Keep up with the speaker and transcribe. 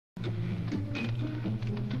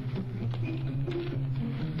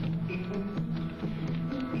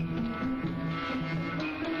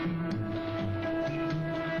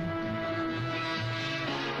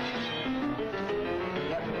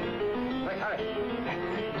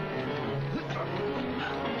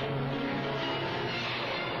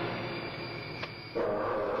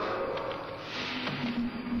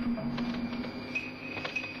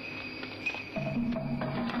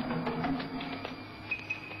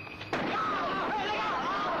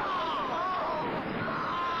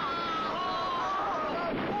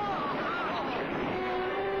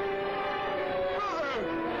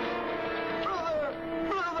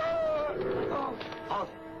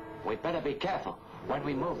better be careful when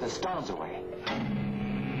we move the stones away.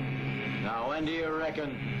 Now, when do you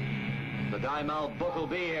reckon the Daimal book will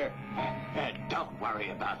be here? Don't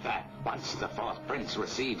worry about that. Once the fourth prince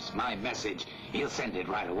receives my message, he'll send it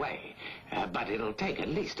right away. But it'll take at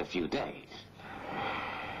least a few days.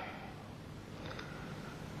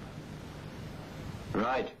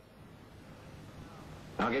 Right.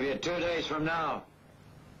 I'll give you 2 days from now.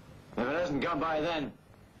 If it doesn't come by then,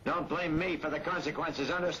 don't blame me for the consequences,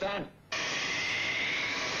 understand?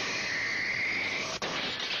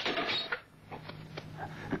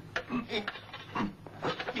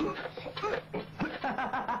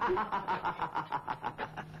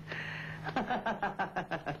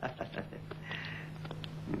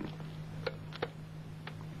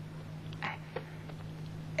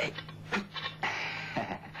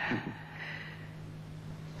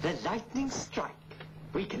 The lightning strike.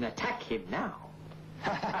 We can attack him now.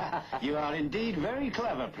 You are indeed very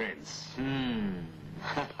clever, Prince.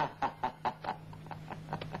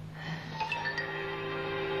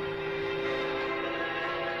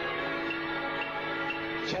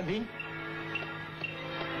 Shenbi?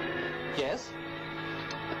 Yes?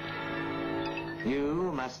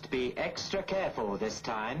 You must be extra careful this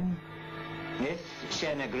time. If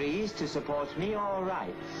Shen agrees to support me, all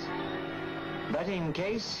right. But in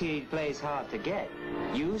case he plays hard to get,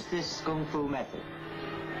 use this kung fu method.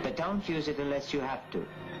 But don't use it unless you have to.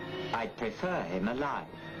 I'd prefer him alive.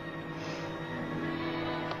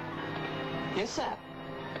 Yes, sir.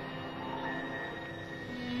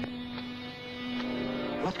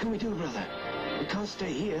 What can we do, brother? We can't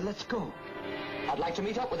stay here. Let's go. I'd like to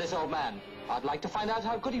meet up with this old man. I'd like to find out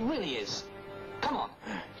how good he really is. Come on.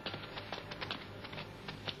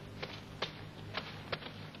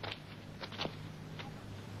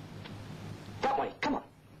 That way, come on.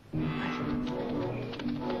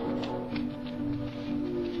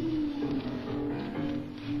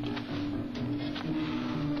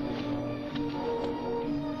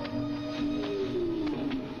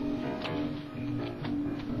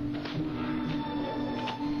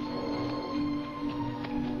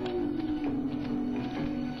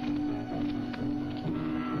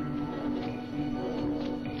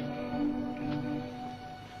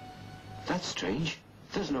 That's strange.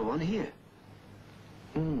 There's no one here.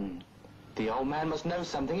 The old man must know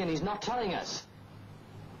something and he's not telling us.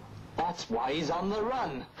 That's why he's on the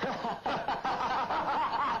run.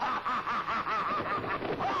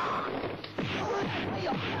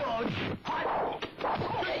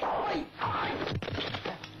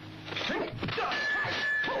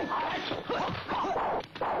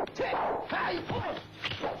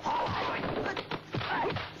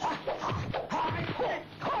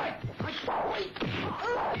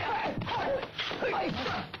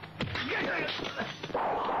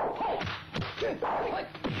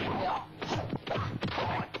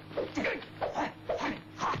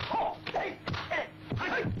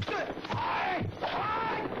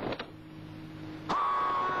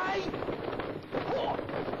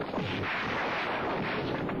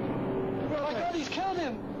 My God, he's killed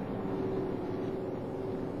him!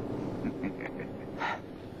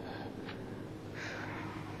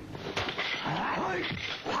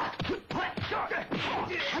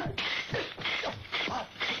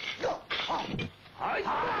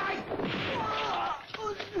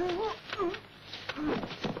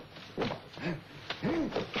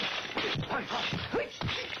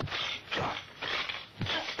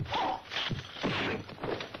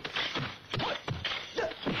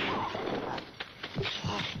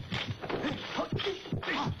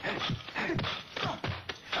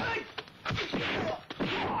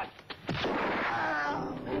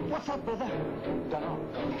 What's up, brother? Don't know.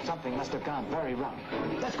 Something must have gone very wrong.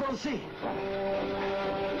 Let's go and see.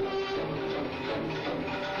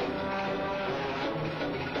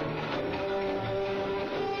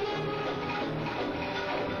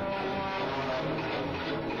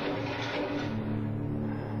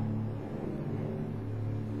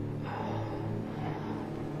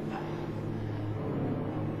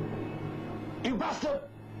 You bastard!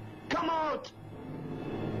 Come out!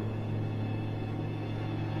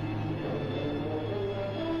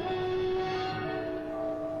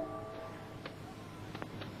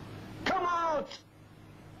 Come out!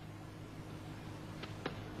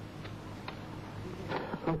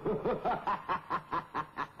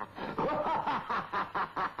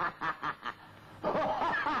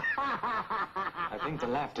 I think the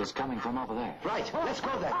laughter's coming from over there. Right, let's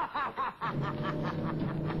go then.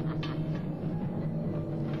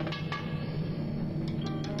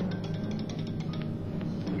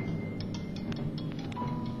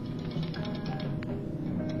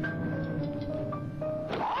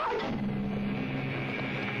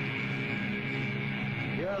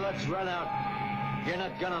 Your luck's run out. You're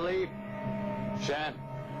not gonna leave? Shan,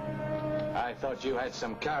 I thought you had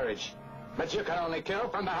some courage. But you can only kill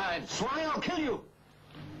from behind. Swine, I'll kill you!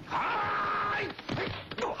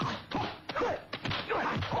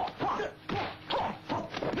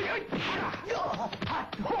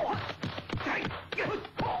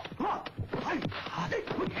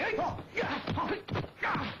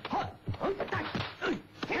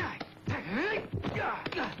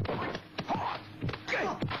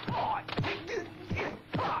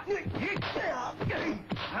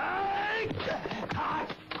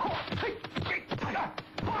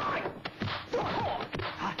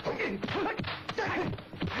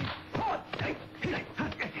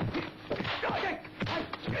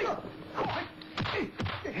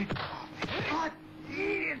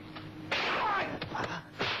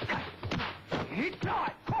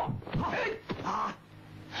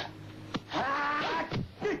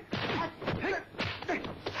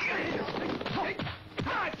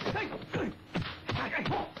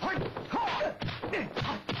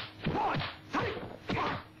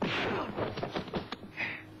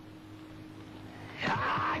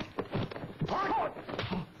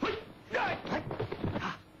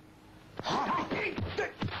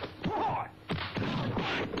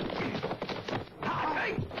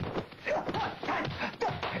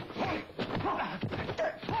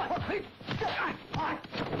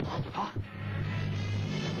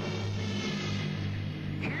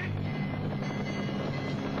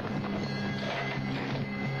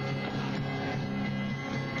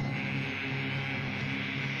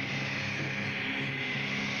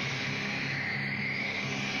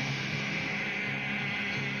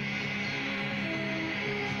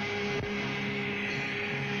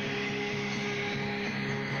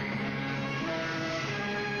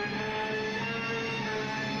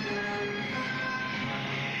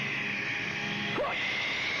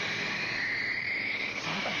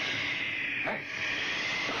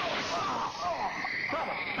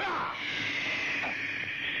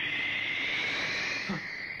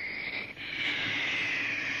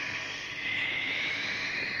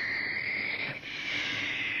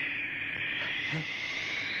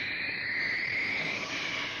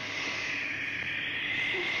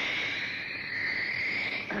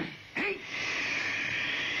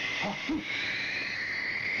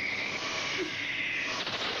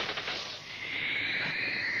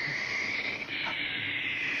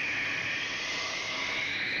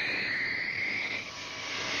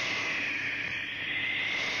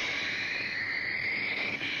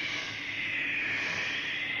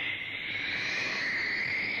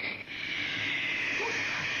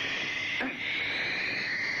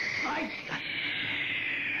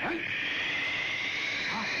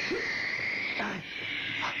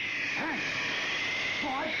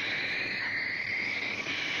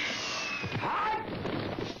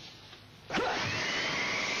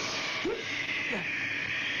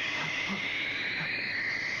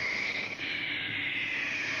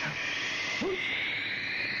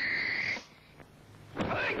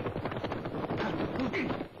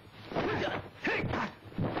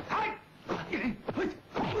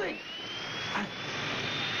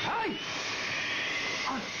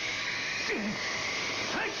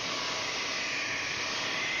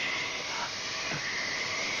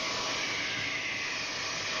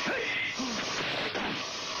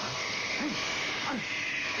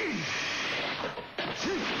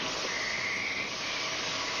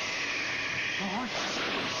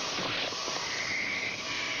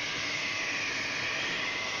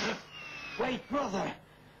 Wait, brother!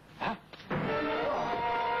 Huh?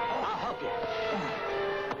 I'll help you.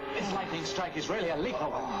 This lightning strike is really a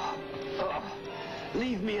lethal one.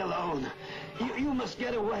 Leave me alone. You must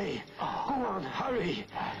get away. Go on, hurry.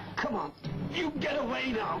 Come on. You get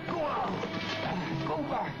away now. Go on. Go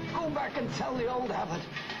back. Go back and tell the old abbot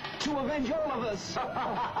to avenge all of us.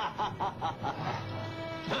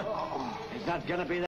 It's not gonna be that.